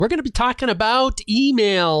We're going to be talking about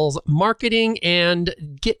emails, marketing, and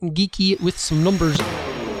getting geeky with some numbers.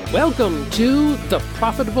 Welcome to the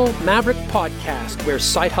Profitable Maverick Podcast, where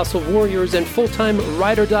side hustle warriors and full-time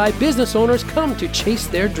ride-or-die business owners come to chase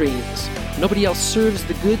their dreams. Nobody else serves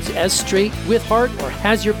the goods as straight, with heart, or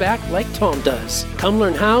has your back like Tom does. Come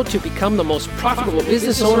learn how to become the most profitable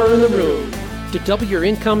business owner in the room, to double your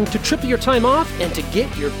income, to triple your time off, and to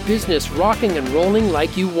get your business rocking and rolling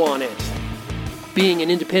like you want it. Being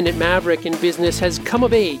an independent maverick in business has come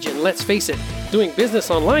of age, and let's face it, doing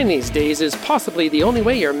business online these days is possibly the only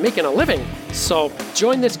way you're making a living. So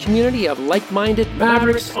join this community of like-minded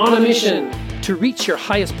mavericks on a mission to reach your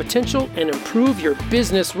highest potential and improve your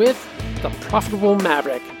business with the Profitable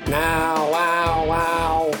Maverick. Now,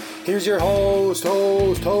 wow. Here's your host.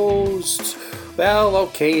 Well,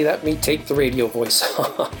 okay, let me take the radio voice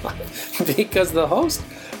off. Because the host,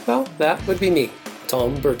 well, that would be me,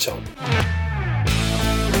 Tom Birchall.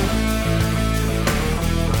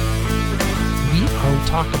 We are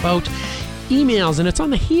talking about emails, and it's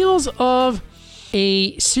on the heels of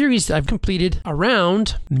a series that I've completed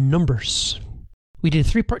around numbers. We did a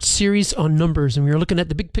 3-part series on numbers, and we were looking at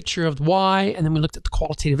the big picture of why, and then we looked at the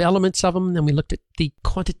qualitative elements of them, and then we looked at the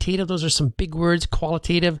quantitative. Those are some big words.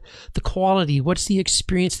 Qualitative, the quality, what's the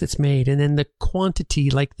experience that's made, and then the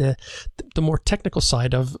quantity, like the more technical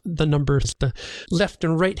side of the numbers, the left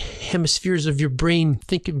and right hemispheres of your brain.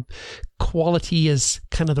 Think of quality as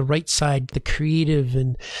kind of the right side, the creative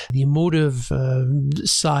and the emotive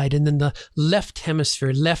side, and then the left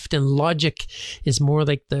hemisphere, left and logic, is more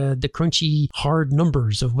like the crunchy, hard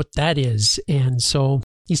numbers of what that is. And so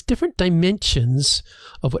these different dimensions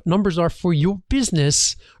of what numbers are for your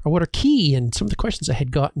business are what are key. And some of the questions I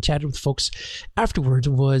had got and chatted with folks afterwards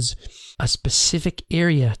was a specific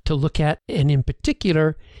area to look at, and in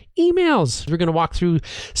particular, emails. We're going to walk through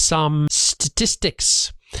some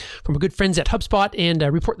statistics from our good friends at HubSpot and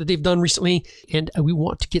a report that they've done recently. And we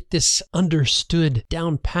want to get this understood,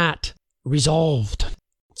 down pat, resolved.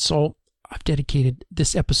 So I've dedicated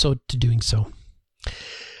this episode to doing so.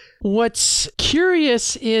 What's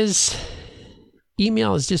curious is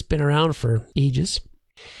email has just been around for ages.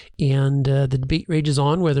 And the debate rages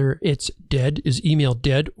on whether it's dead. Is email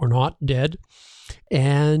dead or not dead?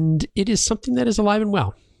 And it is something that is alive and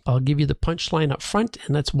well. I'll give you the punchline up front,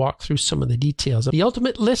 and let's walk through some of the details. The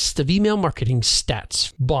ultimate list of email marketing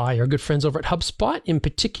stats by our good friends over at HubSpot, in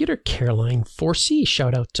particular, Caroline Forsey.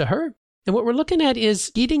 Shout out to her. And what we're looking at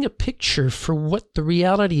is getting a picture for what the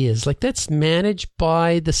reality is. Like, that's managed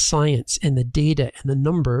by the science and the data and the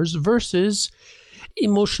numbers versus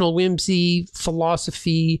emotional whimsy,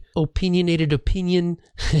 philosophy, opinionated opinion,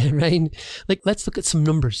 right? Like, let's look at some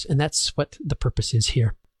numbers, and that's what the purpose is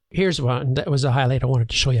here. Here's one that was a highlight I wanted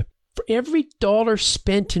to show you. For every dollar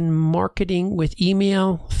spent in marketing with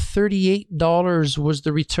email, $38 was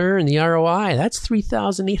the return, the ROI. That's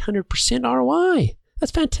 3,800% ROI.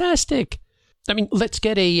 That's fantastic. I mean, let's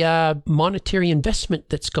get a monetary investment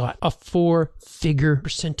that's got a 4-figure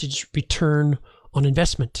percentage return on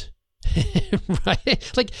investment.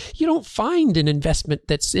 Right? Like, you don't find an investment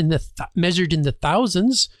that's in the measured in the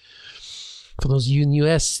thousands. For those of you in the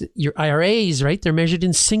US, your IRAs, right? They're measured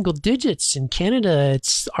in single digits. In Canada,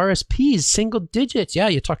 it's RSPs, single digits. Yeah,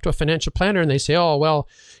 you talk to a financial planner and they say, oh, well,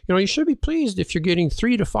 you should be pleased if you're getting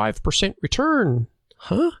 3 to 5% return.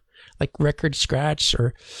 Huh? Like record scratch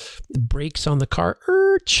or the brakes on the car.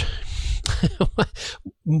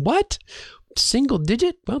 What? Single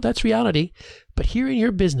digit? Well, that's reality. But here in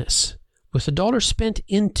your business, with $1 spent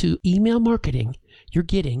into email marketing, you're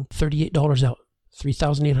getting $38 out.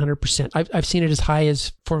 3,800%. I've seen it as high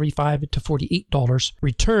as $45 to $48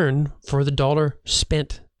 return for the dollar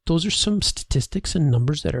spent. Those are some statistics and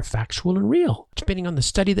numbers that are factual and real. Depending on the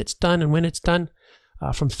study that's done and when it's done,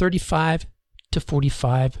 from $35 to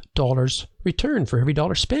 $45 return for every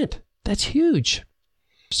dollar spent. That's huge.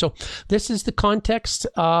 So this is the context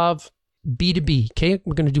of B2B. Okay,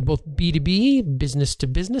 we're going to do both B2B, business to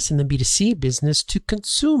business, and then B2C, business to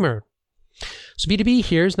consumer. So B2B,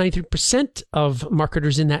 here's 93% of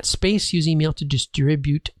marketers in that space use email to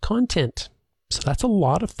distribute content. So that's a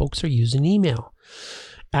lot of folks are using email.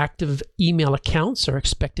 Active email accounts are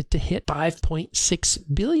expected to hit 5.6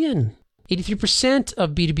 billion. 83%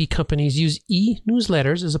 of B2B companies use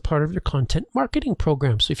e-newsletters as a part of their content marketing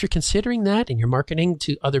program. So if you're considering that and you're marketing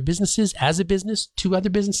to other businesses, as a business to other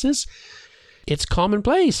businesses, it's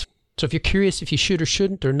commonplace. So if you're curious if you should or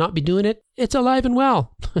shouldn't or not be doing it, it's alive and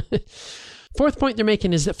well. Fourth point they're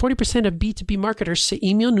making is that 40% of B2B marketers say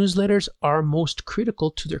email newsletters are most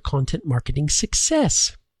critical to their content marketing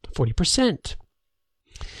success. 40%.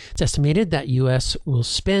 It's estimated that U.S. will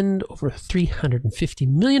spend over $350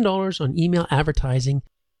 million on email advertising.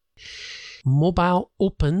 Mobile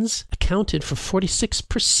opens accounted for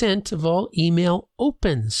 46% of all email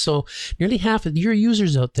opens. So nearly half of your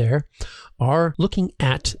users out there are looking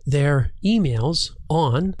at their emails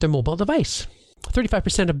on their mobile device.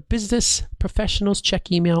 35% of business professionals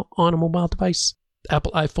check email on a mobile device.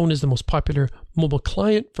 Apple iPhone is the most popular mobile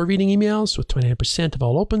client for reading emails, with 29% of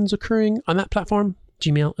all opens occurring on that platform.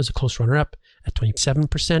 Gmail is a close runner-up at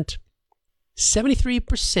 27%.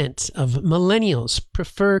 73% of millennials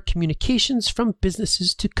prefer communications from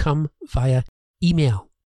businesses to come via email.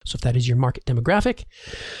 So if that is your market demographic,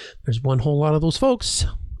 there's one whole lot of those folks.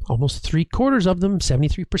 Almost 3/4 of them,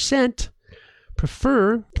 73%,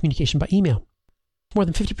 prefer communication by email. More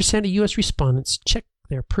than 50% of U.S. respondents check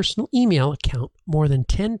their personal email account more than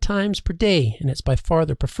 10 times per day, and it's by far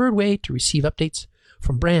their preferred way to receive updates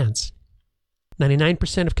from brands.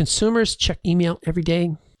 99% of consumers check email every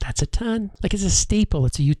day. That's a ton. Like, it's a staple.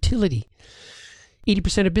 It's a utility.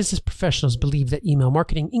 80% of business professionals believe that email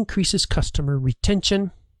marketing increases customer retention.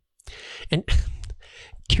 And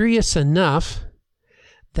curious enough,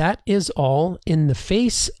 that is all in the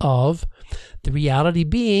face of the reality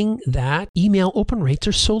being that email open rates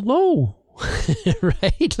are so low,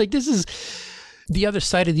 right? Like, this is the other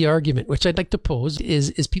side of the argument, which I'd like to pose,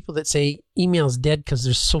 is people that say email's dead because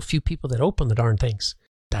there's so few people that open the darn things.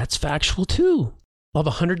 That's factual too. Of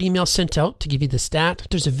 100 emails sent out, to give you the stat,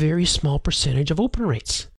 there's a very small percentage of open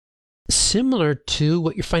rates. Similar to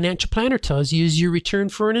what your financial planner tells you is your return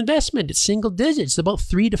for an investment. It's single digits, about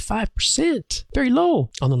 3 to 5%. Very low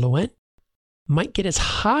on the low end. Might get as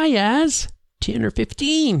high as 10 or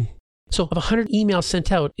 15. So of 100 emails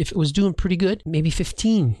sent out, if it was doing pretty good, maybe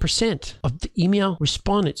 15% of the email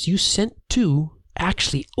respondents you sent to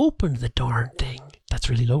actually opened the darn thing. That's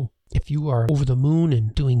really low. If you are over the moon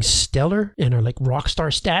and doing stellar and are like rock star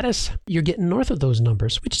status, you're getting north of those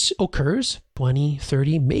numbers, which occurs 20,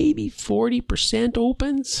 30, maybe 40%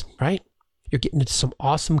 opens, right? You're getting into some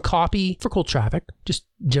awesome copy for cold traffic, just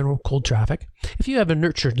general cold traffic. If you have a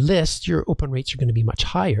nurtured list, your open rates are going to be much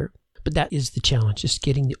higher. But that is the challenge, just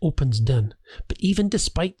getting the opens done. But even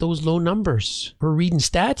despite those low numbers, we're reading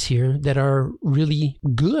stats here that are really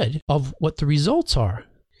good of what the results are.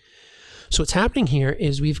 So what's happening here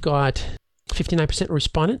is we've got 59% of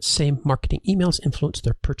respondents say marketing emails influence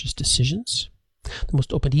their purchase decisions. The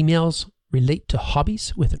most opened emails relate to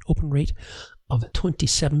hobbies with an open rate of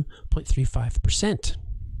 27.35%.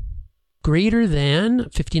 Greater than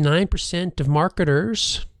 59% of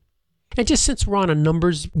marketers. And just since we're on a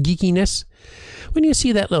numbers geekiness, when you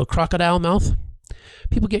see that little crocodile mouth,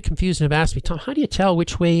 people get confused and have asked me, Tom, how do you tell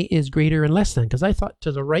which way is greater and less than? Because I thought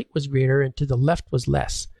to the right was greater and to the left was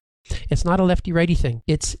less. It's not a lefty-righty thing.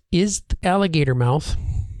 Is the alligator mouth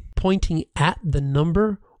pointing at the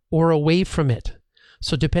number or away from it?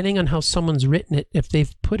 So depending on how someone's written it, if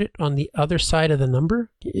they've put it on the other side of the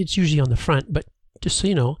number, it's usually on the front. But just so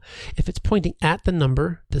you know, if it's pointing at the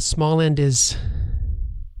number, the small end is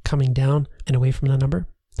coming down and away from the number.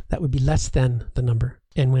 That would be less than the number.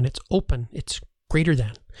 And when it's open, it's greater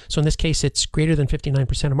than. So in this case, it's greater than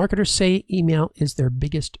 59% of marketers say email is their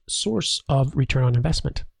biggest source of return on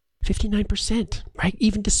investment. 59%, right?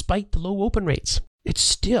 Even despite the low open rates, it's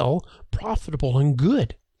still profitable and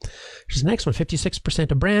good. Here's the next one.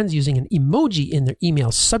 56% of brands using an emoji in their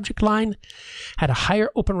email subject line had a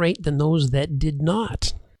higher open rate than those that did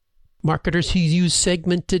not. Marketers who use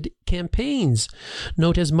segmented campaigns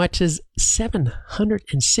note as much as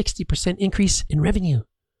 760% increase in revenue.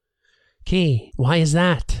 Okay, why is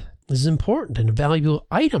that? This is important and a valuable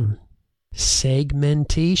item.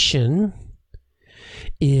 Segmentation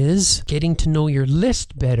is getting to know your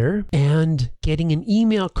list better and getting an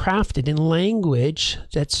email crafted in language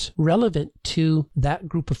that's relevant to that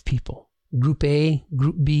group of people. Group A,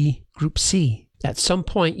 Group B, Group C. At some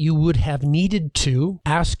point, you would have needed to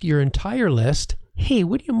ask your entire list, hey,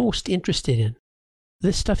 what are you most interested in?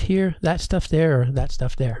 This stuff here, that stuff there, or that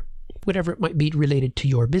stuff there. Whatever it might be related to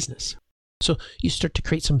your business. So you start to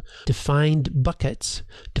create some defined buckets,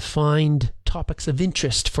 defined topics of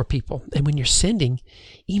interest for people. And when you're sending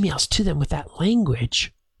emails to them with that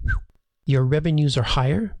language, your revenues are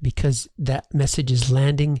higher because that message is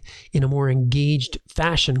landing in a more engaged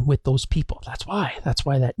fashion with those people. That's why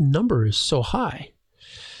that number is so high.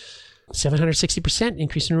 760%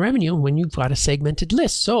 increase in revenue when you've got a segmented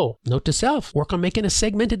list. So note to self, work on making a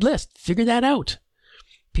segmented list. Figure that out.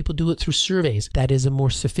 People do it through surveys. That is a more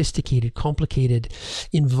sophisticated, complicated,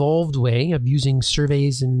 involved way of using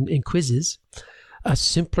surveys and quizzes. A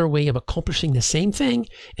simpler way of accomplishing the same thing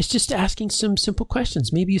is just asking some simple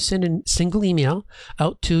questions. Maybe you send a single email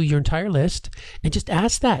out to your entire list and just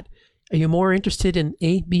ask that. Are you more interested in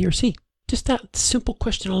A, B, or C? Just that simple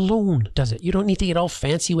question alone does it. You don't need to get all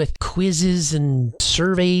fancy with quizzes and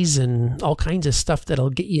surveys and all kinds of stuff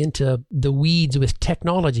that'll get you into the weeds with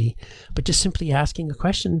technology. But just simply asking a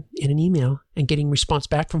question in an email and getting response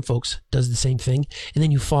back from folks does the same thing. And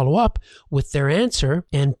then you follow up with their answer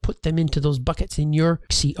and put them into those buckets in your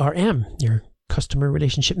CRM, your customer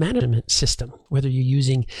relationship management system, whether you're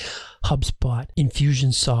using HubSpot,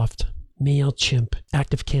 Infusionsoft, MailChimp,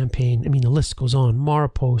 ActiveCampaign. I mean, the list goes on.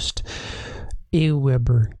 Marpost,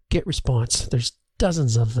 Aweber, GetResponse. There's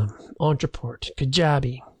dozens of them. Ontraport,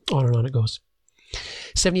 Kajabi, on and on it goes.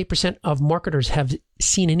 78% of marketers have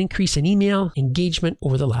seen an increase in email engagement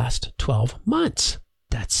over the last 12 months.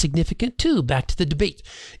 That's significant too. Back to the debate.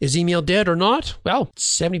 Is email dead or not? Well,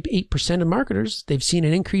 78% of marketers, they've seen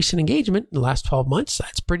an increase in engagement in the last 12 months.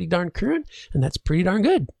 That's pretty darn current, and that's pretty darn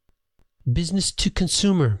good. Business to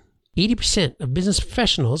consumer. 80% of business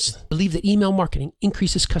professionals believe that email marketing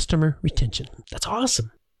increases customer retention. That's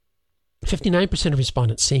awesome. 59% of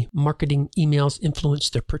respondents say marketing emails influence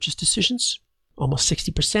their purchase decisions. Almost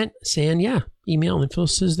 60% saying, yeah, email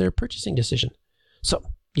influences their purchasing decision. So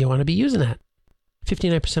you want to be using that.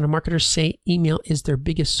 59% of marketers say email is their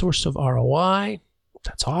biggest source of ROI.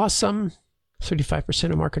 That's awesome.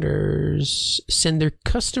 35% of marketers send their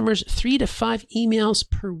customers 3 to 5 emails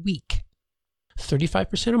per week.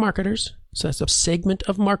 35% of marketers, so that's a segment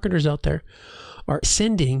of marketers out there, are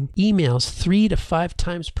sending emails 3 to 5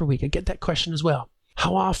 times per week. I get that question as well.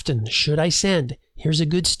 How often should I send? Here's a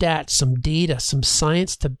good stat, some data, some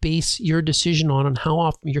science to base your decision on how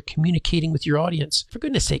often you're communicating with your audience. For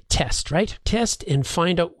goodness sake, test, right? Test and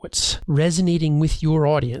find out what's resonating with your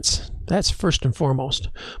audience. That's first and foremost.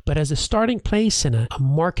 But as a starting place and a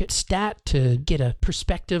market stat to get a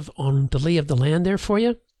perspective on the lay of the land there for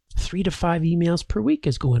you, 3 to 5 emails per week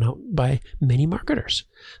is going out by many marketers.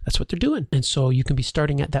 That's what they're doing. And so you can be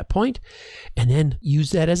starting at that point and then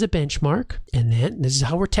use that as a benchmark. And then this is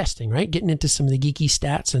how we're testing, right? Getting into some of the geeky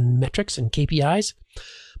stats and metrics and KPIs.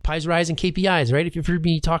 Pies, Rise, and KPIs, right? If you've heard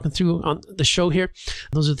me talking through on the show here,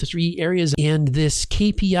 those are the 3 areas. And this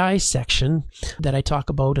KPI section that I talk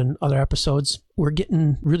about in other episodes, we're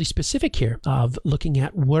getting really specific here of looking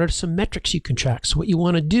at what are some metrics you can track. So what you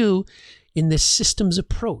want to do in this systems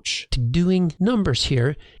approach to doing numbers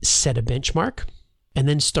here, set a benchmark and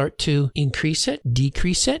then start to increase it,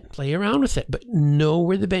 decrease it, play around with it, but know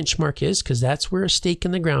where the benchmark is because that's where a stake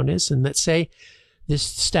in the ground is. And let's say this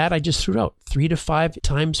stat I just threw out, 3 to 5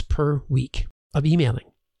 times per week of emailing.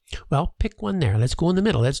 Well, pick one there. Let's go in the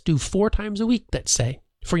middle. Let's do 4 times a week, let's say,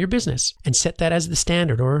 for your business and set that as the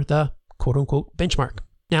standard or the quote unquote benchmark.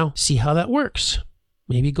 Now, see how that works.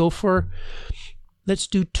 Maybe go for, let's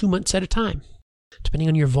do 2 months at a time. Depending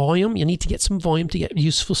on your volume, you need to get some volume to get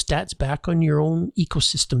useful stats back on your own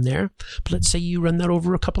ecosystem there. But let's say you run that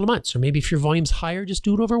over a couple of months, or maybe if your volume's higher, just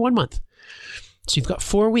do it over 1 month. So you've got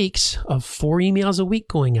 4 weeks of 4 emails a week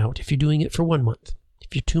going out if you're doing it for 1 month.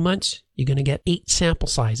 If you're 2 months, you're going to get 8 sample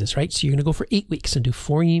sizes, right? So you're going to go for 8 weeks and do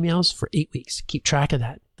 4 emails for 8 weeks. Keep track of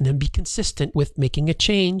that. And then be consistent with making a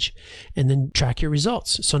change and then track your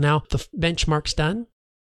results. So now the benchmark's done.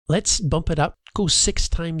 Let's bump it up. Go 6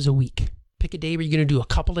 times a week. Pick a day where you're going to do a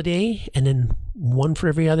couple a day and then 1 for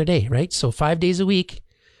every other day, right? So 5 days a week,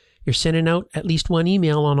 you're sending out at least 1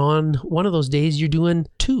 email, and on one of those days, you're doing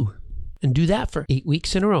 2. And do that for 8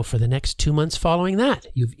 weeks in a row for the next 2 months following that.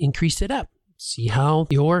 You've increased it up. See how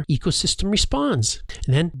your ecosystem responds.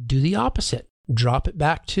 And then do the opposite. Drop it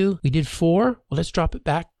back to, we did 4. Well, let's drop it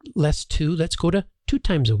back less 2. Let's go to 2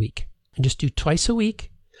 times a week. And just do twice a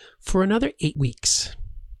week for another 8 weeks.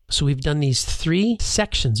 So we've done these 3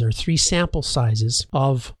 sections or 3 sample sizes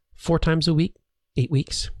of 4 times a week, 8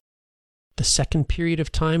 weeks. The second period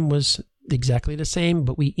of time was exactly the same,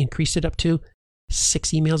 but we increased it up to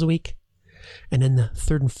 6 emails a week. And then the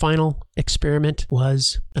third and final experiment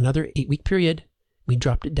was another 8-week period. We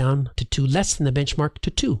dropped it down to 2, less than the benchmark, to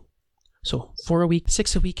 2. So 4 a week,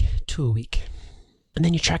 6 a week, 2 a week. And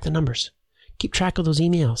then you track the numbers. Keep track of those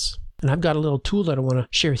emails. And I've got a little tool that I want to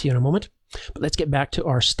share with you in a moment. But let's get back to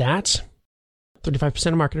our stats. 35%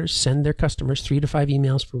 of marketers send their customers 3 to 5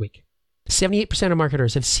 emails per week. 78% of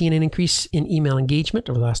marketers have seen an increase in email engagement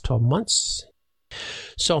over the last 12 months.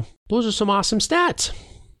 So those are some awesome stats.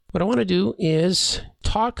 What I want to do is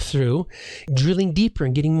talk through drilling deeper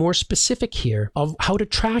and getting more specific here of how to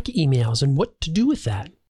track emails and what to do with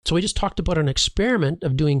that. So we just talked about an experiment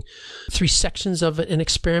of doing 3 sections of an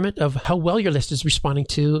experiment of how well your list is responding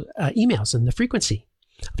to emails and the frequency.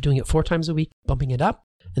 of doing it 4 times a week, bumping it up,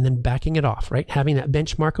 and then backing it off, right? Having that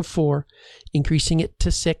benchmark of 4, increasing it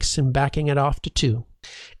to 6, and backing it off to 2.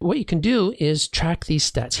 What you can do is track these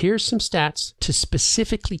stats. Here's some stats to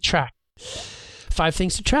specifically track. 5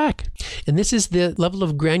 things to track. And this is the level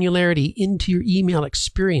of granularity into your email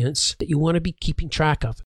experience that you want to be keeping track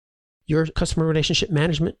of. Your customer relationship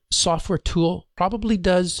management software tool probably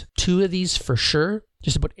does 2 of these for sure.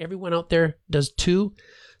 Just about everyone out there does 2.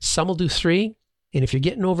 Some will do 3. And if you're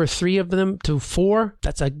getting over 3 of them to 4,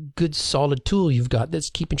 that's a good solid tool you've got that's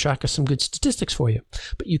keeping track of some good statistics for you.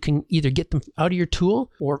 But you can either get them out of your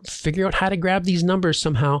tool or figure out how to grab these numbers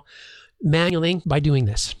somehow manually by doing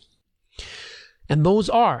this. And those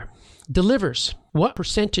are delivers. What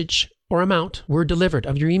percentage or amount were delivered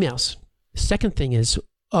of your emails? The second thing is,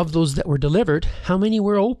 of those that were delivered, how many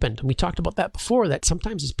were opened? And we talked about that before. That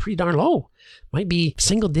sometimes is pretty darn low. Might be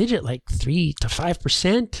single digit, like 3 to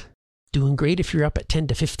 5%. Doing great if you're up at 10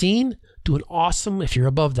 to 15. Doing awesome if you're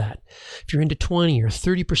above that. If you're into 20 or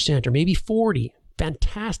 30% or maybe 40,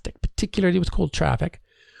 fantastic, particularly with cold traffic.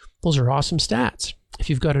 Those are awesome stats. If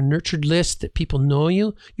you've got a nurtured list that people know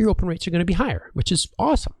you, your open rates are going to be higher, which is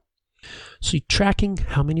awesome. So you're tracking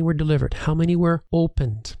how many were delivered, how many were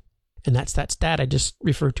opened. And that's that stat I just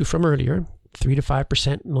referred to from earlier, 3 to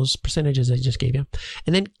 5%, and those percentages I just gave you.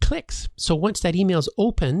 And then clicks. So once that email is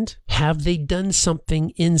opened, have they done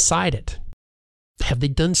something inside it? Have they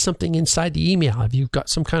done something inside the email? Have you got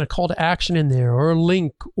some kind of call to action in there or a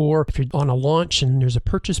link? Or if you're on a launch and there's a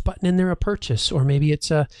purchase button in there, a purchase. Or maybe it's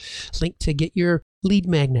a link to get your lead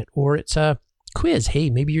magnet, or it's a quiz. Hey,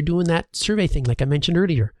 maybe you're doing that survey thing like I mentioned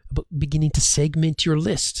earlier about beginning to segment your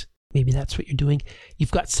list. Maybe that's what you're doing.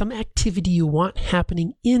 You've got some activity you want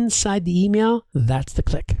happening inside the email. That's the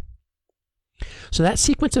click. So that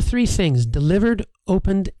sequence of 3 things, delivered,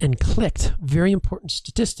 opened, and clicked, very important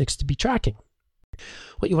statistics to be tracking.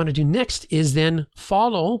 What you want to do next is then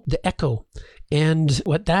follow the echo. And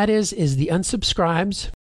what that is the unsubscribes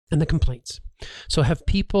and the complaints. So have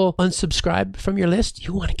people unsubscribed from your list?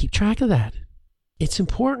 You want to keep track of that. It's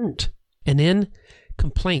important. And then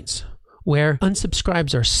complaints, where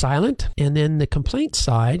unsubscribes are silent, and then the complaint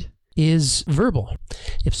side is verbal.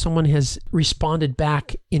 If someone has responded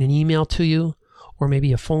back in an email to you, or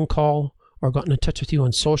maybe a phone call, or gotten in touch with you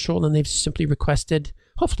on social, and they've simply requested,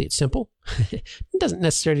 hopefully it's simple. It doesn't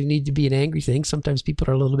necessarily need to be an angry thing. Sometimes people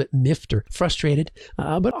are a little bit miffed or frustrated,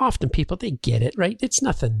 but often people, they get it, right? It's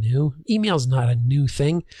nothing new. Email's not a new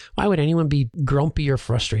thing. Why would anyone be grumpy or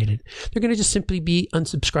frustrated? They're going to just simply be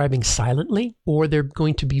unsubscribing silently, or they're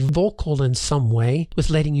going to be vocal in some way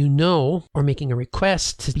with letting you know or making a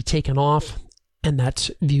request to be taken off. And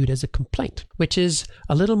that's viewed as a complaint, which is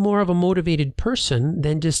a little more of a motivated person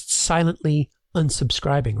than just silently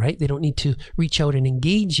unsubscribing, right? They don't need to reach out and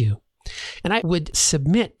engage you. And I would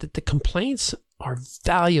submit that the complaints are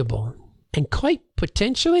valuable and quite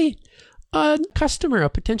potentially a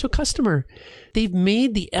potential customer. They've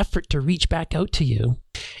made the effort to reach back out to you,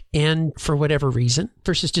 and for whatever reason,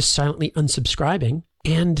 versus just silently unsubscribing.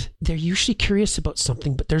 And they're usually curious about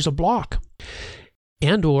something, but there's a block.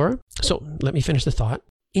 So let me finish the thought.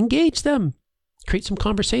 Engage them. Create some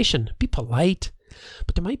conversation. Be polite.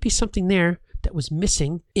 But there might be something there that was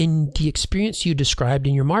missing in the experience you described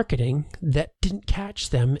in your marketing that didn't catch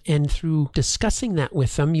them. And through discussing that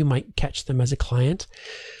with them, you might catch them as a client.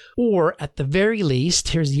 Or at the very least,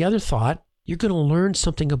 here's the other thought. You're going to learn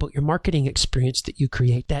something about your marketing experience that you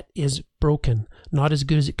create that is broken, not as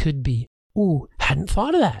good as it could be. Ooh, hadn't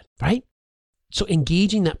thought of that, right? So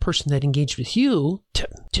engaging that person that engaged with you to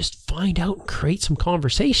just find out and create some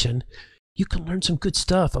conversation, you can learn some good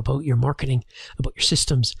stuff about your marketing, about your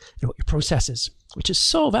systems, and about your processes, which is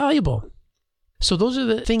so valuable. So those are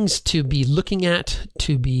the things to be looking at,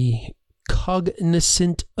 to be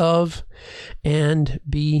cognizant of, and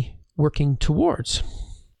be working towards.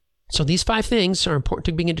 So these 5 things are important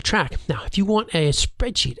to begin to track. Now, if you want a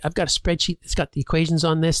spreadsheet, I've got a spreadsheet that's got the equations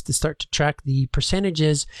on this to start to track the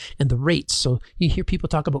percentages and the rates. So you hear people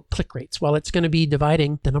talk about click rates. Well, it's going to be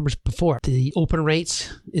dividing the numbers before. The open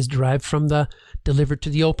rates is derived from the delivered to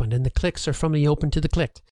the opened, and the clicks are from the opened to the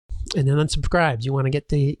clicked. And then unsubscribed, you want to get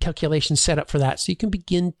the calculation set up for that so you can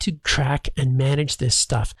begin to track and manage this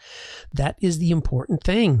stuff. That is the important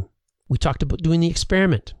thing. We talked about doing the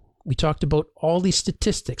experiment. We talked about all these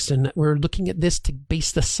statistics, and we're looking at this to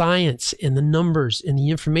base the science and the numbers and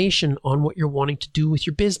the information on what you're wanting to do with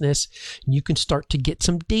your business. And you can start to get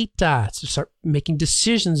some data, to start making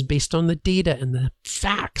decisions based on the data and the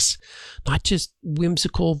facts, not just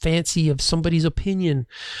whimsical fancy of somebody's opinion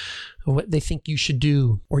or what they think you should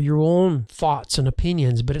do or your own thoughts and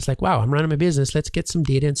opinions. But it's like, wow, I'm running my business. Let's get some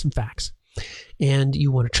data and some facts. and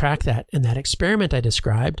you want to track that. And that experiment I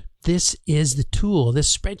described, this is the tool,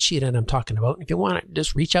 this spreadsheet that I'm talking about. If you want it,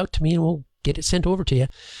 just reach out to me and we'll get it sent over to you.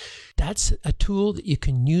 That's a tool that you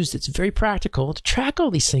can use that's very practical to track all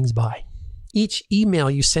these things by. Each email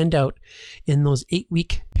you send out in those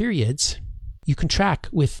 8-week periods, you can track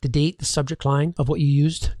with the date, the subject line of what you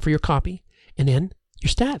used for your copy, and then your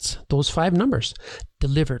stats, those 5 numbers: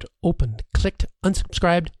 delivered, opened, clicked,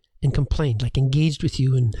 unsubscribed, and complained, like engaged with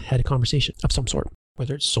you and had a conversation of some sort,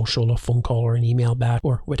 whether it's social, a phone call, or an email back,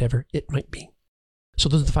 or whatever it might be. So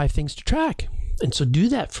those are the 5 things to track. And so do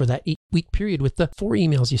that for that 8-week period with the 4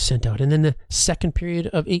 emails you sent out. And then the second period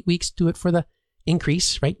of 8 weeks, do it for the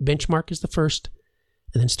increase, right? Benchmark is the first,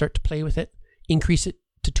 and then start to play with it. Increase it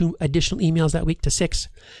to 2 additional emails that week to 6.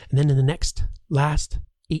 And then in the last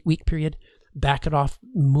 8-week period, back it off,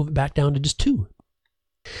 move it back down to just 2.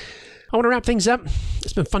 I want to wrap things up.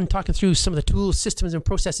 It's been fun talking through some of the tools, systems, and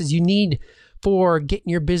processes you need for getting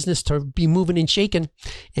your business to be moving and shaking.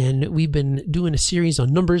 And we've been doing a series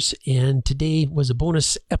on numbers, and today was a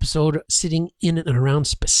bonus episode sitting in and around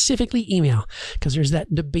specifically email, because there's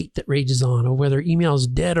that debate that rages on of whether email is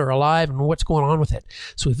dead or alive and what's going on with it.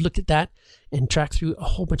 So we've looked at that and tracked through a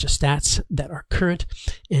whole bunch of stats that are current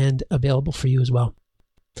and available for you as well.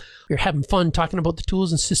 We're having fun talking about the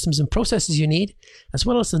tools and systems and processes you need, as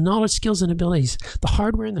well as the knowledge, skills, and abilities, the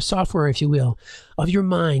hardware and the software, if you will, of your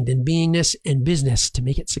mind and beingness and business to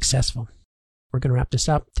make it successful. We're going to wrap this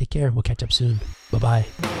up. Take care. We'll catch up soon. Bye-bye.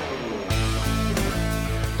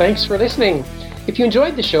 Thanks for listening. If you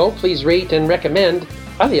enjoyed the show, please rate and recommend,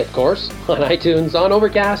 highly of course, on iTunes, on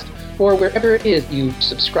Overcast, or wherever it is you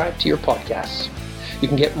subscribe to your podcasts. You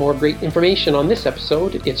can get more great information on this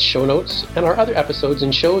episode, its show notes, and our other episodes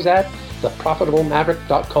and shows at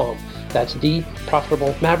theprofitablemaverick.com. That's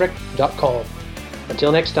theprofitablemaverick.com.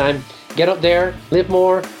 Until next time, get out there, live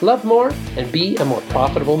more, love more, and be a more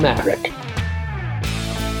profitable maverick.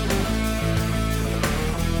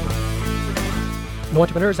 No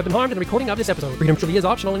entrepreneurs have been harmed in the recording of this episode. Freedom truly is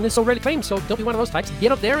optional and is so rarely claimed, so don't be one of those types. Get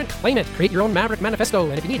out there and claim it. Create your own Maverick Manifesto,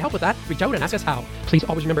 and if you need help with that, reach out and ask us how. Please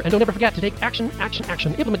always remember, and don't ever forget to take action, action,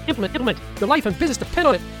 action. Implement, implement, implement. Your life and business depend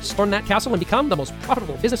on it. Storm that castle and become the most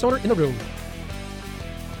profitable business owner in the room.